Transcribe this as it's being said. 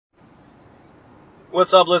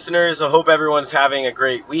What's up, listeners? I hope everyone's having a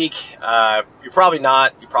great week. You're probably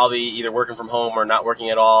not. You're probably either working from home or not working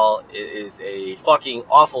at all. It is a fucking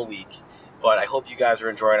awful week, but I hope you guys are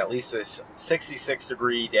enjoying at least this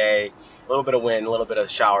 66-degree day. A little bit of wind, a little bit of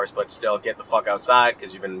showers, but still get the fuck outside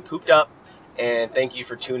because you've been cooped up. And thank you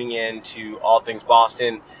for tuning in to All Things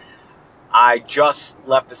Boston. I just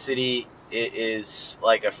left the city. It is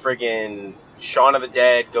like a friggin' Shaun of the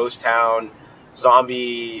Dead, ghost town,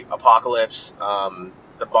 zombie apocalypse.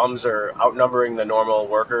 The bums are outnumbering the normal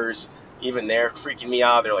workers. Even they're freaking me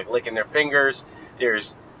out. They're like licking their fingers.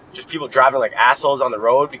 There's just people driving like assholes on the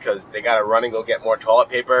road because they gotta run and go get more toilet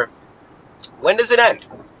paper. When does it end?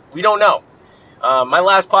 We don't know. My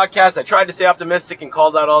last podcast, I tried to stay optimistic and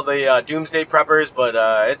called out all the doomsday preppers,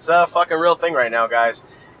 but it's a fucking real thing right now, guys.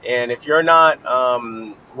 And if you're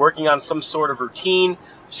not working on some sort of routine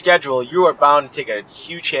schedule, you are bound to take a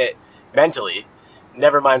huge hit mentally,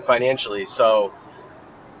 never mind financially. So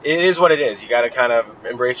it is what it is. You got to kind of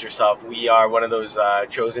embrace yourself. We are one of those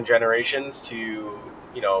chosen generations to,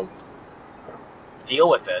 deal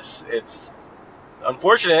with this. It's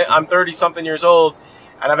unfortunate. I'm 30-something years old,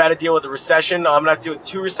 and I've had to deal with a recession. I'm going to have to deal with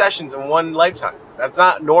 2 recessions in one lifetime. That's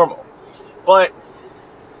not normal. But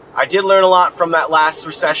I did learn a lot from that last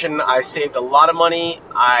recession. I saved a lot of money.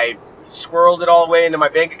 I squirreled it all away into my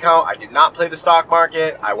bank account. I did not play the stock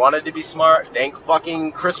market. I wanted to be smart. Thank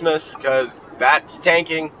fucking Christmas, because that's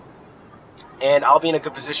tanking. And I'll be in a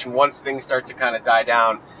good position once things start to kind of die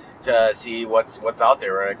down to see what's out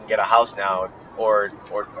there, where I can get a house now or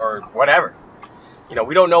whatever.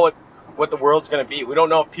 We don't know what the world's going to be. We don't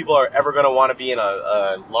know if people are ever going to want to be in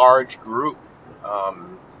a large group.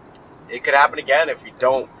 It could happen again if you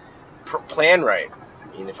don't plan right.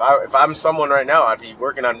 I mean, if I'm someone right now, I'd be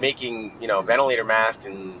working on making ventilator masks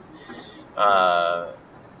and I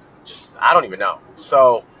don't even know.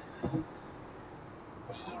 So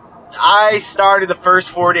I started the first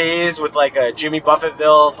 4 days with like a Jimmy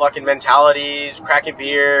Buffettville fucking mentality, cracking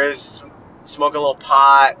beers, smoking a little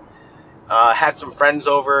pot. Had some friends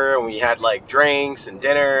over and we had like drinks and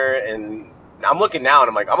dinner, and I'm looking now and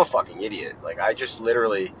I'm like, I'm a fucking idiot. Like, I just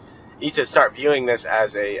literally need to start viewing this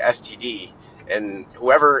as a STD, and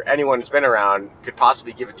anyone's been around could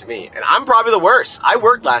possibly give it to me. And I'm probably the worst. I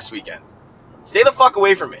worked last weekend. Stay the fuck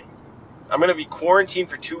away from me. I'm going to be quarantined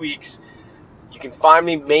for 2 weeks. You can find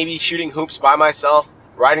me maybe shooting hoops by myself,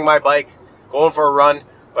 riding my bike, going for a run,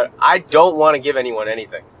 but I don't want to give anyone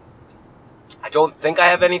anything. I don't think I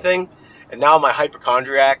have anything, and now my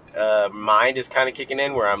hypochondriac mind is kind of kicking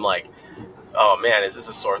in, where I'm like, oh man, is this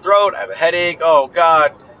a sore throat? I have a headache. Oh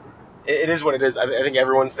God. It is what it is. I think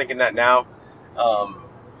everyone's thinking that now.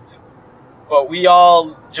 But we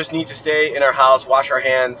all just need to stay in our house, wash our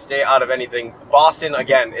hands, stay out of anything. Boston,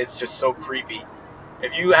 again, it's just so creepy.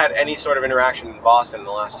 If you had any sort of interaction in Boston in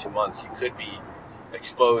the last 2 months, you could be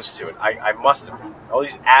exposed to it. I must have been. All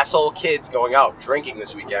these asshole kids going out drinking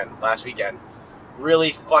last weekend, really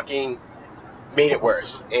fucking made it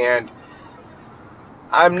worse. And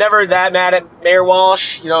I'm never that mad at Mayor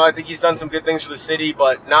Walsh. I think he's done some good things for the city,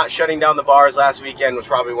 but not shutting down the bars last weekend was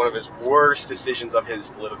probably one of his worst decisions of his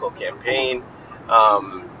political campaign.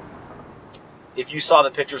 If you saw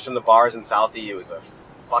the pictures from the bars in Southie, it was a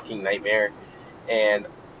fucking nightmare. And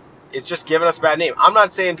it's just given us a bad name. I'm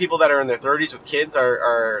not saying people that are in their 30s with kids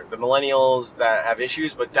are the millennials that have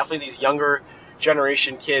issues, but definitely these younger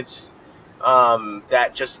generation kids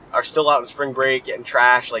that just are still out in spring break getting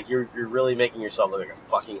trashed. Like, you're really making yourself look like a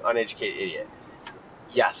fucking uneducated idiot.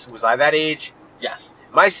 Yes. Was I that age? Yes.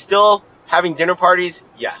 Am I still having dinner parties?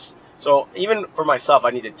 Yes. So even for myself, I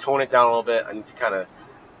need to tone it down a little bit. I need to kind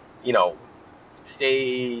of,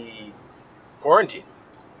 stay quarantined.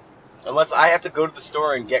 Unless I have to go to the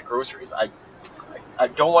store and get groceries. I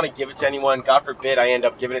don't want to give it to anyone. God forbid I end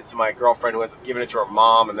up giving it to my girlfriend, who ends up giving it to her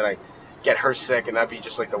mom, and then I get her sick, and that'd be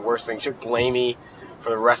just like the worst thing. She'd blame me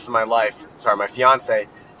for the rest of my life. Sorry, my fiance.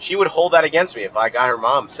 She would hold that against me if I got her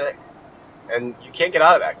mom sick. And you can't get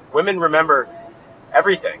out of that. Women remember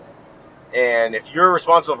everything. And if you're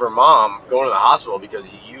responsible for her mom going to the hospital because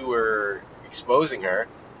you were exposing her,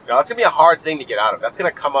 that's going to be a hard thing to get out of. That's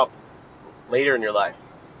going to come up later in your life.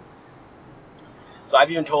 So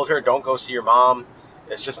I've even told her, don't go see your mom.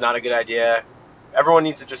 It's just not a good idea. Everyone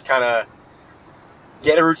needs to just kind of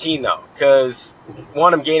get a routine, though, because,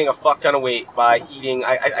 one, I'm gaining a fuck ton of weight by eating.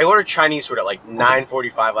 I ordered Chinese food at like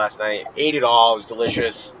 9:45 last night. Ate it all. It was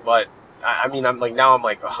delicious. But,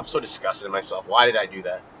 I'm so disgusted in myself. Why did I do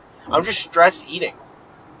that? I'm just stress eating.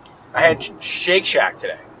 I had Shake Shack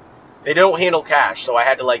today. They don't handle cash, so I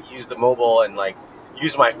had to, use the mobile and,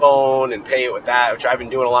 use my phone and pay it with that, which I've been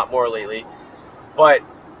doing a lot more lately. But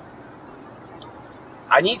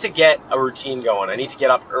I need to get a routine going. I need to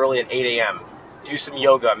get up early at 8 a.m., do some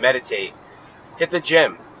yoga, meditate, hit the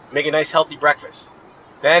gym, make a nice healthy breakfast.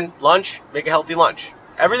 Then lunch, make a healthy lunch.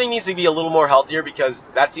 Everything needs to be a little more healthier because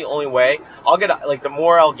that's the only way. I'll get, like, the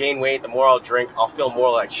more I'll gain weight, the more I'll drink, I'll feel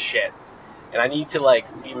more like shit. And I need to,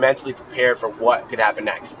 like, be mentally prepared for what could happen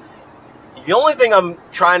next. The only thing I'm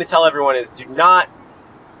trying to tell everyone is do not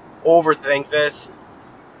overthink this.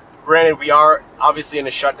 Granted, we are obviously in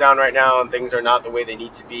a shutdown right now and things are not the way they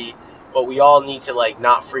need to be, but we all need to, like,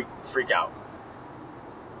 not freak out.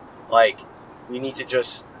 Like, we need to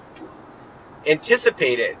just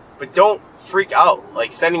anticipate it, but don't freak out.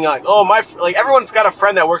 Like, sending out, like, everyone's got a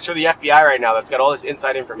friend that works for the FBI right now that's got all this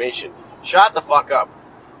inside information. Shut the fuck up.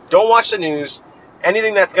 Don't watch the news.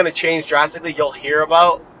 Anything that's going to change drastically, you'll hear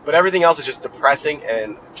about, but everything else is just depressing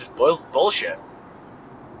and just bullshit.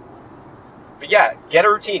 But yeah, get a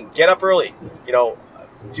routine. Get up early. You know,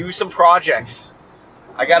 do some projects.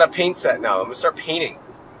 I got a paint set now. I'm going to start painting.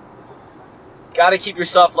 Got to keep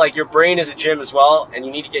yourself, like, your brain is a gym as well, and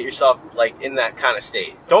you need to get yourself, like, in that kind of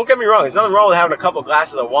state. Don't get me wrong. There's nothing wrong with having a couple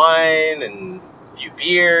glasses of wine and a few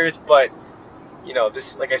beers, but, you know,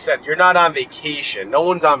 this, like I said, you're not on vacation. No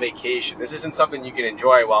one's on vacation. This isn't something you can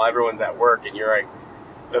enjoy while everyone's at work and you're, like,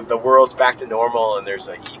 the world's back to normal and there's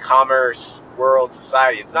an e-commerce world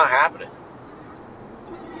society. It's not happening.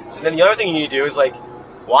 And then the other thing you need to do is, like,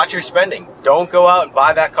 watch your spending. Don't go out and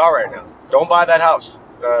buy that car right now. Don't buy that house.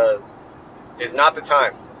 Is not the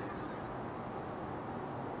time.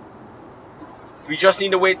 We just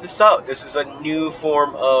need to wait this out. This is a new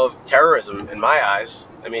form of terrorism in my eyes.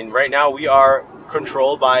 I mean, right now we are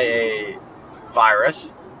controlled by a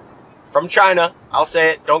virus from China. I'll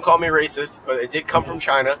say it. Don't call me racist, but it did come from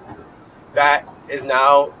China. That is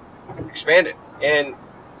now expanded. And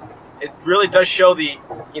it really does show the,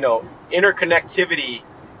 you know, interconnectivity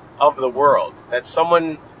of the world. That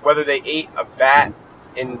someone, whether they ate a bat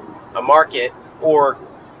in a market or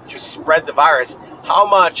just spread the virus, how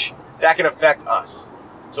much that can affect us.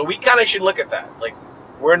 So we kind of should look at that. Like,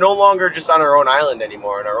 we're no longer just on our own island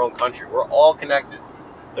anymore in our own country. We're all connected.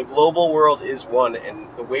 The global world is one, and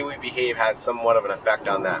the way we behave has somewhat of an effect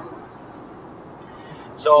on that.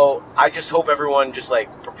 So I just hope everyone just,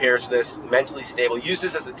 like, prepares for this, mentally stable. Use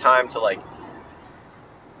this as a time to, like,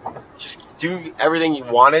 just do everything you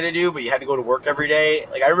wanted to do, but you had to go to work every day.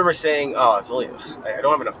 Like, I remember saying, oh, it's only, I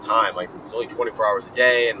don't have enough time. Like, it's only 24 hours a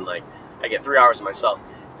day, and, like, I get 3 hours to myself.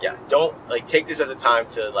 Yeah, don't, like, take this as a time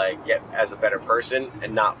to, like, get as a better person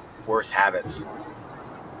and not worse habits.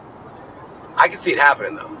 I can see it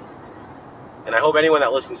happening, though. And I hope anyone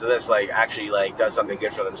that listens to this, like, actually, like, does something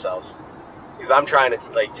good for themselves. Because I'm trying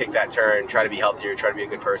to, like, take that turn, try to be healthier, try to be a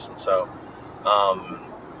good person. So,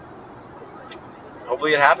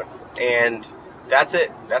 hopefully it happens. And that's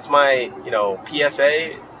it. That's my, you know,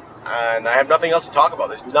 PSA. And I have nothing else to talk about.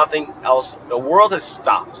 There's nothing else. The world has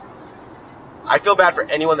stopped. I feel bad for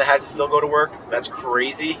anyone that has to still go to work. That's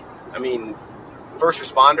crazy. I mean, first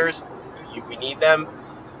responders, we need them.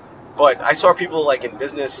 But I saw people, like, in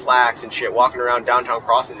business slacks and shit walking around downtown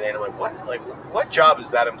Crossing today, and I'm like, what? Like, what job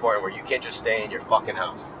is that important where you can't just stay in your fucking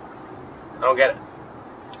house? I don't get it.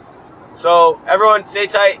 So, everyone, stay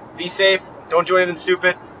tight, be safe, don't do anything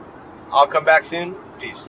stupid. I'll come back soon. Peace.